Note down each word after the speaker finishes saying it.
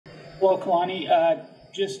Well, Kalani,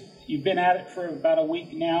 just you've been at it for about a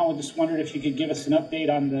week now. I just wondered if you could give us an update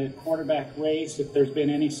on the quarterback race, if there's been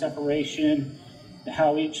any separation,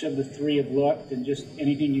 how each of the three have looked, and just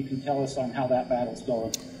anything you can tell us on how that battle's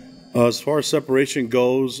going. As far as separation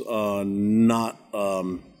goes, not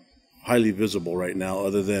highly visible right now,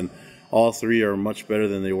 other than all three are much better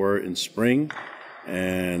than they were in spring,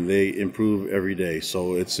 and they improve every day.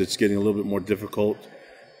 So it's getting a little bit more difficult.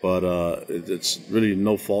 But it's really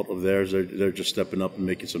no fault of theirs. They're just stepping up and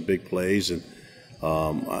making some big plays, and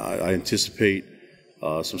I anticipate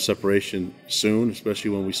some separation soon, especially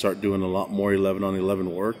when we start doing a lot more 11-on-11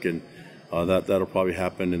 work, and that'll probably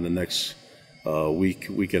happen in the next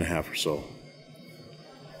week and a half or so.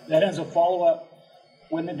 That as a follow-up,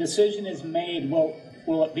 when the decision is made,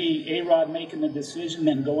 will it be A-Rod making the decision,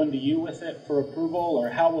 then going to you with it for approval, or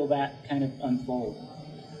how will that kind of unfold?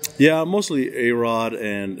 Yeah, mostly A-Rod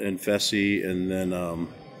and Fessy, and then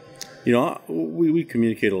we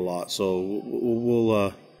communicate a lot, so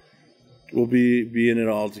we'll be in it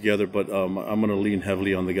all together. But I'm going to lean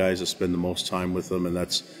heavily on the guys that spend the most time with them, and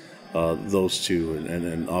that's those two,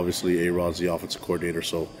 and obviously A-Rod's the offensive coordinator,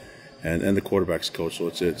 so and the quarterback's coach. So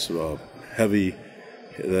it's heavy.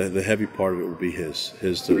 The heavy part of it will be his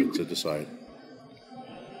to decide.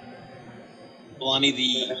 Kalani,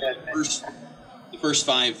 the first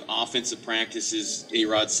 5 offensive practices,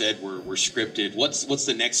 A-Rod said, were scripted. What's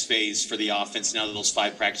the next phase for the offense now that those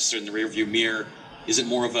 5 practices are in the rearview mirror? Is it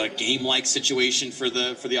more of a game-like situation for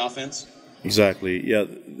the offense? Exactly. Yeah,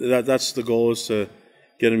 that's the goal, is to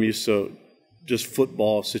get them used to just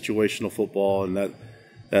football, situational football, and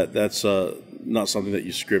that's not something that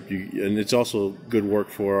you script. And it's also good work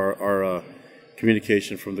for our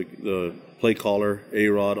communication from the play caller,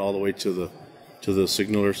 A-Rod, all the way to the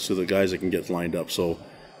signalers, to the guys that can get lined up. So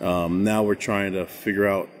now we're trying to figure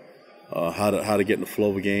out how to get in the flow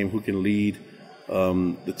of a game, who can lead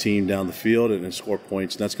the team down the field and score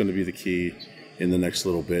points. And that's going to be the key in the next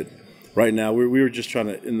little bit. Right now, we were just trying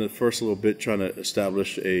to, in the first little bit, trying to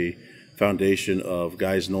establish a foundation of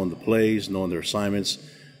guys knowing the plays, knowing their assignments,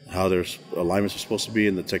 how their alignments are supposed to be,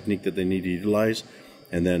 and the technique that they need to utilize.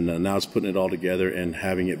 And then now it's putting it all together and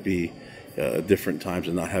having it be different times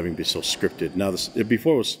and not having to be so scripted. Now,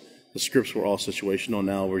 before the scripts were all situational.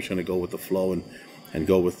 Now we're just going to go with the flow and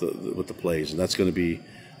go with the plays, and that's going to be,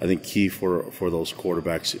 I think, key for those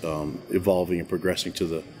quarterbacks evolving and progressing to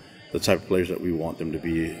the type of players that we want them to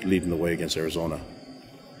be leading the way against Arizona.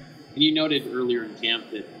 And you noted earlier in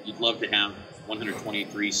camp that you'd love to have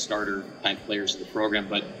 123 starter type players in the program,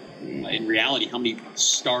 but in reality, how many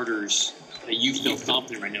starters that you feel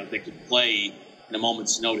confident right now that could play in a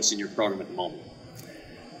moment's notice in your program at the moment?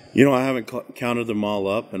 I haven't counted them all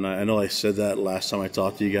up, and I know I said that last time I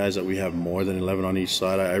talked to you guys, that we have more than 11 on each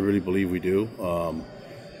side. I really believe we do.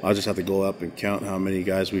 I just have to go up and count how many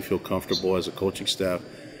guys we feel comfortable as a coaching staff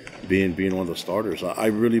being one of the starters. I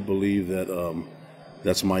really believe that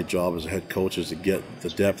that's my job as a head coach, is to get the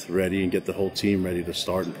depth ready and get the whole team ready to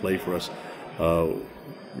start and play for us,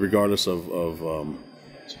 regardless of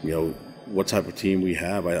what type of team we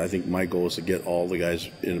have. I think my goal is to get all the guys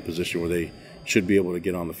in a position where they should be able to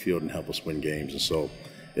get on the field and help us win games. And so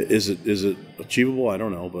is it achievable? I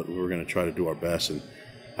don't know, but we're going to try to do our best. And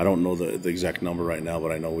I don't know the exact number right now,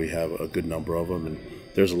 but I know we have a good number of them. And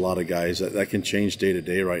there's a lot of guys that can change day to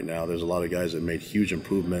day right now. There's a lot of guys that made huge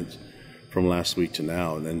improvements from last week to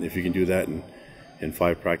now. And then if you can do that in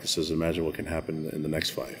 5 practices, imagine what can happen in the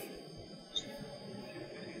next 5.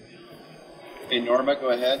 Hey, Norma,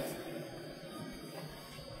 go ahead.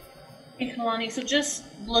 Hey, Kalani, so just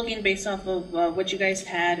looking based off of what you guys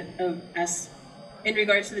had as in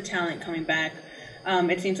regards to the talent coming back,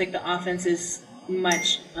 it seems like the offense is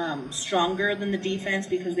much stronger than the defense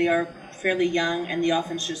because they are fairly young, and the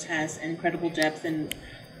offense just has incredible depth and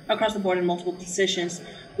across the board in multiple positions.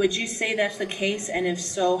 Would you say that's the case? And if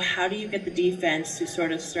so, how do you get the defense to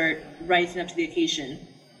sort of start rising up to the occasion?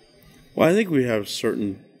 Well, I think we have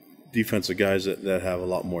certain defensive guys that have a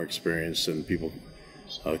lot more experience than people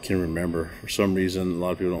can remember. For some reason, a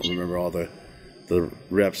lot of people don't remember all the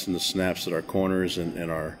reps and the snaps that our corners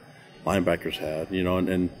and our linebackers had.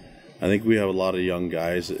 And I think we have a lot of young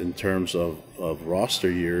guys in terms of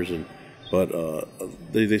roster years, but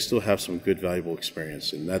they still have some good, valuable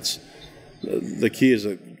experience. And that's the key, is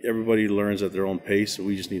that everybody learns at their own pace. So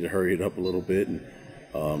we just need to hurry it up a little bit. And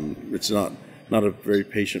it's not a very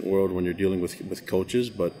patient world when you're dealing with coaches,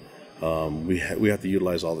 but we have to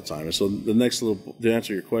utilize all the time. And so to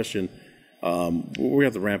answer your question, we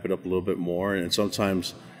have to ramp it up a little bit more. And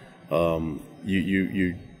sometimes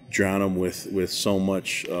you drown them with so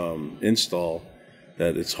much install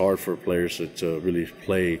that it's hard for players to really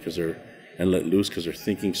play and let loose because they're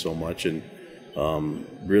thinking so much, and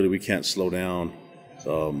really we can't slow down.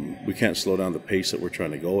 We can't slow down the pace that we're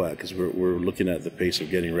trying to go at because we're looking at the pace of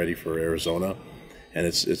getting ready for Arizona, and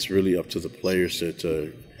it's really up to the players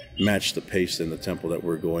to match the pace and the tempo that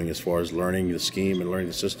we're going as far as learning the scheme and learning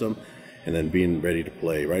the system, and then being ready to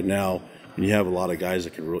play. Right now, when you have a lot of guys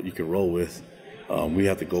that you can roll with, we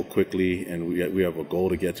have to go quickly, and we have a goal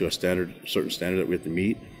to get to a certain standard that we have to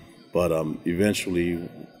meet. But eventually,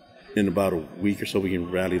 in about a week or so, we can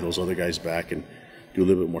rally those other guys back and do a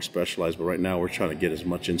little bit more specialized. But right now, we're trying to get as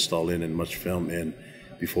much install in and much film in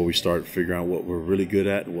before we start figuring out what we're really good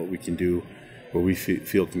at and what we can do, where we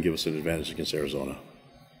feel can give us an advantage against Arizona.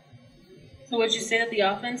 So would you say that the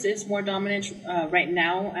offense is more dominant right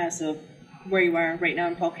now as of where you are right now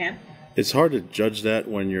in fall camp? It's hard to judge that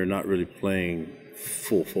when you're not really playing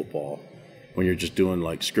full football. When you're just doing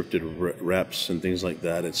like scripted reps and things like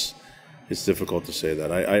that, it's difficult to say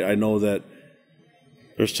that. I know that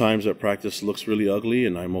there's times that practice looks really ugly,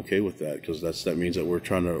 and I'm okay with that because that means that we're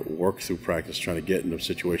trying to work through practice, trying to get in a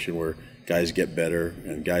situation where guys get better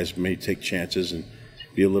and guys may take chances and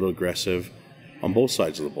be a little aggressive on both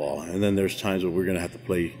sides of the ball. And then there's times where we're going to have to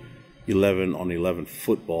play 11 on 11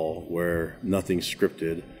 football where nothing's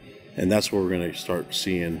scripted, and that's where we're going to start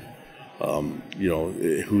seeing,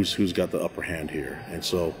 who's got the upper hand here. And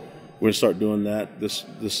so we're going to start doing that this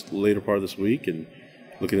later part of this week and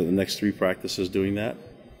looking at the next 3 practices doing that,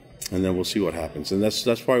 and then we'll see what happens. And that's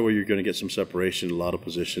probably where you're going to get some separation in a lot of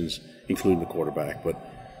positions, including the quarterback. But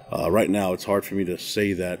right now, it's hard for me to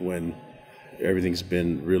say that when everything's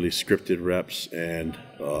been really scripted reps and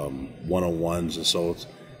one-on-ones, and so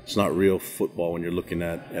it's not real football when you're looking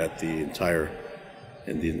at the entire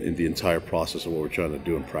in the entire process of what we're trying to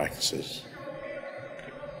do in practices.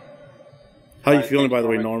 How are you feeling, by the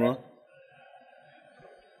way, Norma?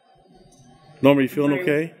 Norma, you feeling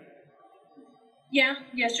okay? Yeah,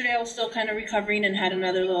 yesterday I was still kind of recovering and had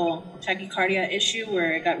another little tachycardia issue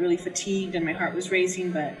where I got really fatigued and my heart was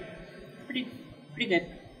racing, but pretty good.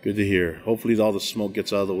 Good to hear. Hopefully all the smoke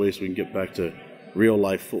gets out of the way so we can get back to real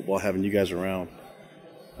life football, having you guys around.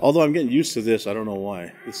 Although I'm getting used to this, I don't know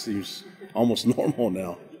why. This seems almost normal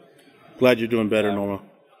now. Glad you're doing better, Norma.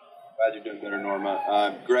 Glad you're doing better,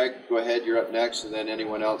 Norma. Greg, go ahead. You're up next, and then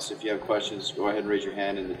anyone else, if you have questions, go ahead and raise your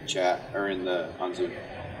hand in the chat or on Zoom.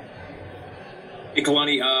 Hey,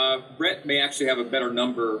 Kalani, Brett may actually have a better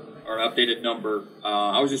number or an updated number.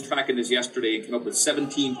 I was just tracking this yesterday and came up with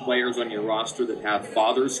 17 players on your roster that have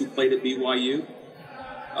fathers who played at BYU.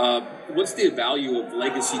 What's the value of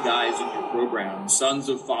legacy guys in your program? Sons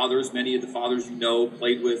of fathers, many of the fathers you know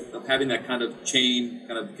played with, of having that kind of chain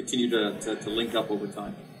kind of continue to link up over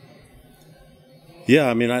time? Yeah,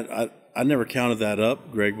 I mean, I never counted that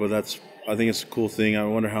up, Greg, but I think it's a cool thing. I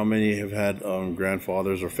wonder how many have had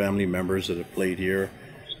grandfathers or family members that have played here.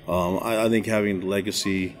 I think having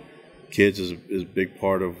legacy kids is a big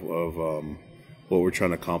part of what we're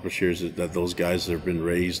trying to accomplish here, is that those guys that have been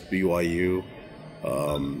raised BYU,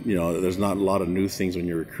 there's not a lot of new things when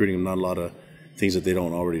you're recruiting them, not a lot of things that they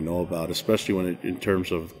don't already know about, especially in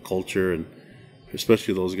terms of culture, and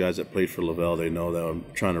especially those guys that played for Lavelle. They know that I'm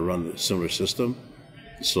trying to run a similar system.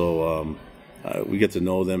 So we get to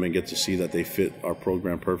know them and get to see that they fit our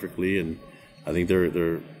program perfectly, and I think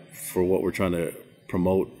they're for what we're trying to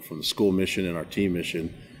promote from the school mission and our team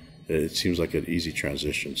mission. It seems like an easy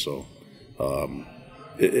transition. So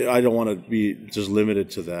I don't want to be just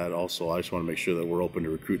limited to that. Also, I just want to make sure that we're open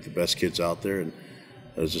to recruit the best kids out there, and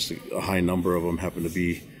there's just a high number of them happen to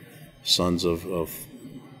be sons of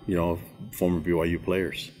former BYU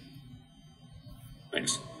players.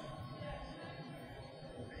 Thanks.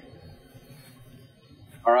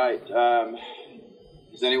 All right.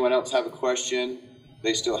 Does anyone else have a question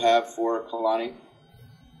they still have for Kalani?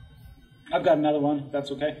 I've got another one, if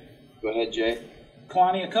that's okay. Go ahead, Jay.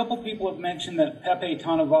 Kalani, a couple people have mentioned that Pepe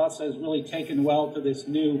Tanavasa has really taken well to this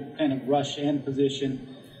new kind of rush end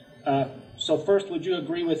position. So first, would you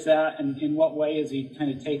agree with that? And in what way has he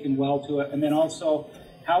kind of taken well to it? And then also,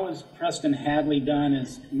 how has Preston Hadley done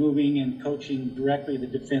as moving and coaching directly the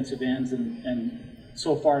defensive ends, and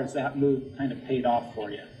so far as that move kind of paid off for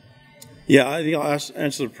you? Yeah, I think I'll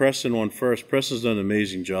answer the Preston one first. Preston's done an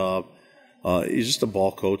amazing job. He's just a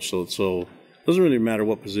ball coach, so it doesn't really matter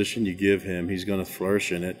what position you give him, he's going to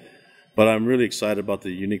flourish in it. But I'm really excited about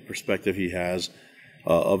the unique perspective he has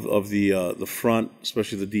of the front,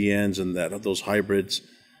 especially the DNs and those hybrids,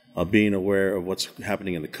 being aware of what's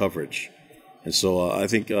happening in the coverage. And so I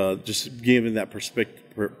think just giving that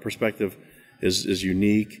perspective is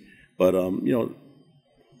unique. But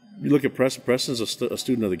you look at Preston. Preston's a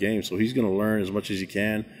student of the game, so he's going to learn as much as he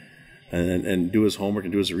can, and do his homework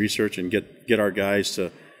and do his research and get our guys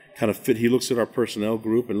to kind of fit. He looks at our personnel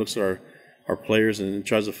group and looks at our players and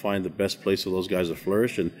tries to find the best place for those guys to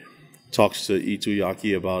flourish, and talks to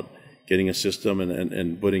Ituyaki about getting a system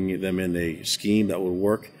and putting them in a scheme that would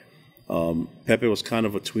work. Pepe was kind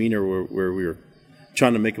of a tweener where we were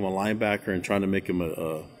trying to make him a linebacker and trying to make him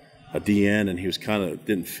a DN, and he was kind of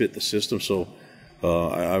didn't fit the system. So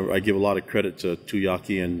I give a lot of credit to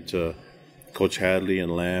Tuyaki and to Coach Hadley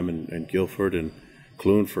and Lamb and Guilford and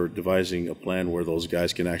Clune for devising a plan where those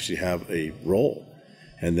guys can actually have a role,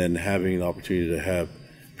 and then having the opportunity to have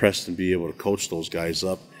Preston be able to coach those guys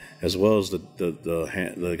up, as well as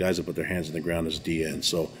the guys that put their hands on the ground as DN.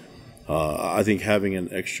 So I think having an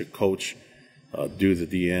extra coach do the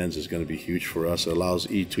DNs is going to be huge for us. It allows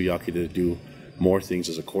Tuyaki to do more things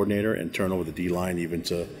as a coordinator and turn over the D line even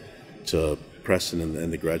to Preston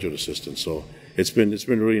and the graduate assistant. So it's been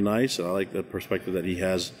really nice. I like the perspective that he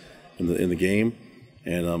has in the game.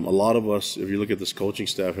 And a lot of us, if you look at this coaching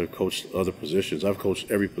staff, have coached other positions. I've coached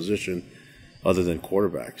every position other than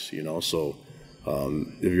quarterbacks. So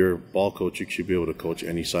if you're a ball coach, you should be able to coach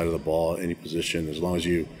any side of the ball, any position, as long as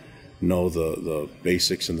you know the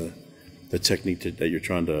basics and the technique that you're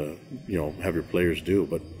trying to have your players do.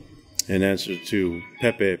 But in answer to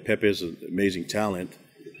Pepe is an amazing talent,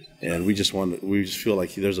 and we just feel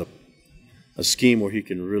like there's a scheme where he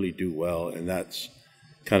can really do well, and that's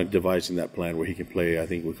kind of devising that plan where he can play. I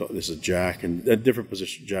think this is Jack, and a different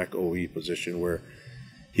position, Jack OE position, where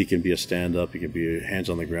he can be a stand-up, he can be hands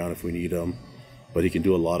on the ground if we need him, but he can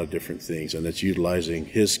do a lot of different things, and it's utilizing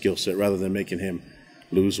his skill set rather than making him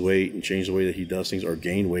lose weight and change the way that he does things, or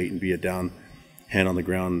gain weight and be a down, hand on the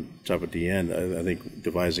ground type of DN. I think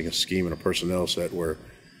devising a scheme and a personnel set where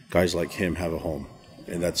guys like him have a home,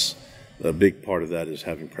 and that's a big part of that is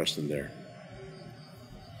having Preston there.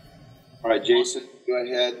 All right, Jason, go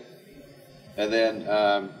ahead, and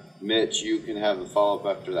then Mitch, you can have the follow-up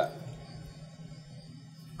after that.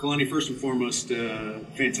 Kalani, first and foremost,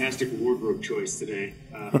 fantastic wardrobe choice today.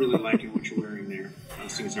 Really liking what you're wearing there.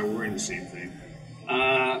 Since we're wearing the same thing.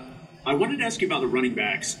 I wanted to ask you about the running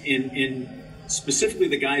backs, and specifically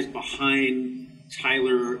the guys behind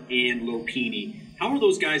Tyler and Lopini. How are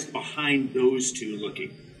those guys behind those two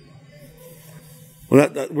looking? Well,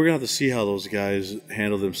 we're gonna have to see how those guys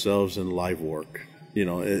handle themselves in live work.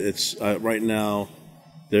 It's right now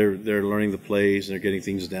they're learning the plays and they're getting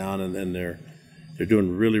things down, and they're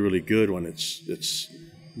doing really, really good when it's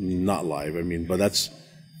not live. But that's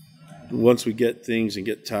once we get things and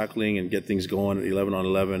get tackling and get things going at 11 on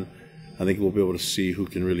 11, I think we'll be able to see who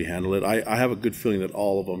can really handle it. I have a good feeling that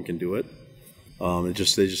all of them can do it. They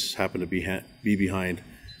just happen to be behind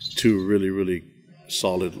two really, really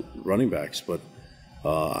solid running backs, but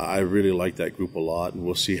I really like that group a lot, and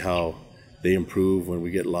we'll see how they improve when we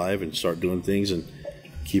get live and start doing things. And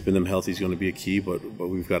keeping them healthy is going to be a key, but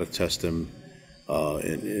we've got to test them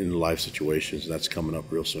in live situations. That's coming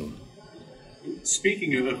up real soon.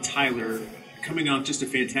 Speaking of Tyler, coming off just a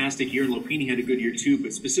fantastic year, and Lopini had a good year too,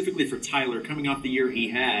 but specifically for Tyler, coming off the year he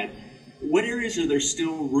had, what areas are there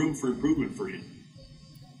still room for improvement for him?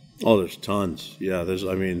 Oh, there's tons. Yeah,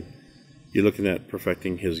 you're looking at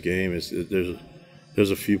perfecting his game.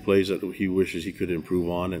 There's a few plays that he wishes he could improve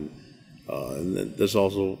on, and then there's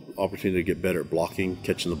also opportunity to get better at blocking,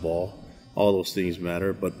 catching the ball. All those things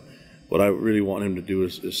matter, but what I really want him to do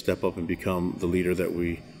is step up and become the leader that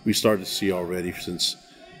we started to see already since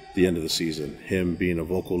the end of the season. Him being a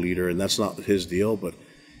vocal leader, and that's not his deal, but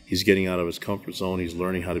he's getting out of his comfort zone. He's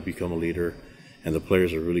learning how to become a leader, and the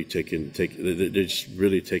players are really they're just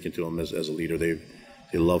really taking to him as a leader. They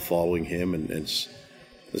love following him, and it's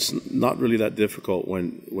not really that difficult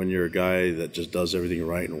when you're a guy that just does everything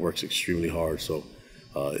right and works extremely hard. So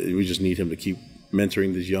we just need him to keep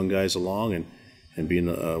mentoring these young guys along and being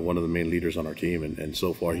one of the main leaders on our team, and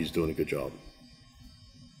so far he's doing a good job.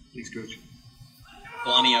 Thanks, Coach.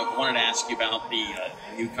 Kalani, I wanted to ask you about the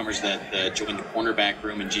newcomers that joined the cornerback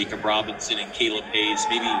room, and Jacob Robinson and Caleb Hayes.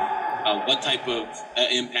 Maybe what type of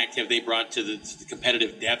impact have they brought to the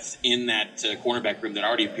competitive depth in that cornerback room that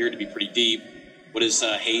already appeared to be pretty deep? What has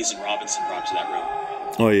Hayes and Robinson brought to that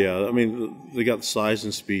room? Oh, yeah. They got the size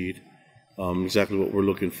and speed, exactly what we're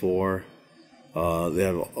looking for. They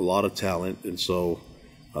have a lot of talent, and so,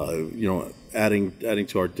 adding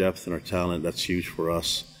to our depth and our talent, that's huge for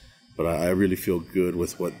us. But I really feel good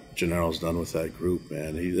with what Gennaro's done with that group,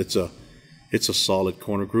 man. It's a solid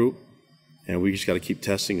corner group, and we just got to keep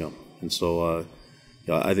testing them. And so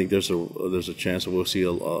I think there's a chance that we'll see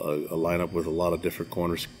a lineup with a lot of different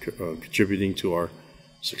corners contributing to our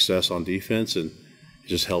success on defense. And it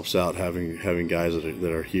just helps out having guys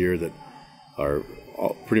that are here that are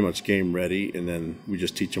pretty much game ready, and then we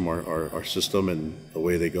just teach them our system and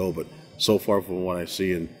away they go. But so far from what I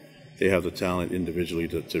see, and they have the talent individually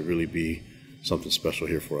to really be something special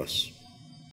here for us.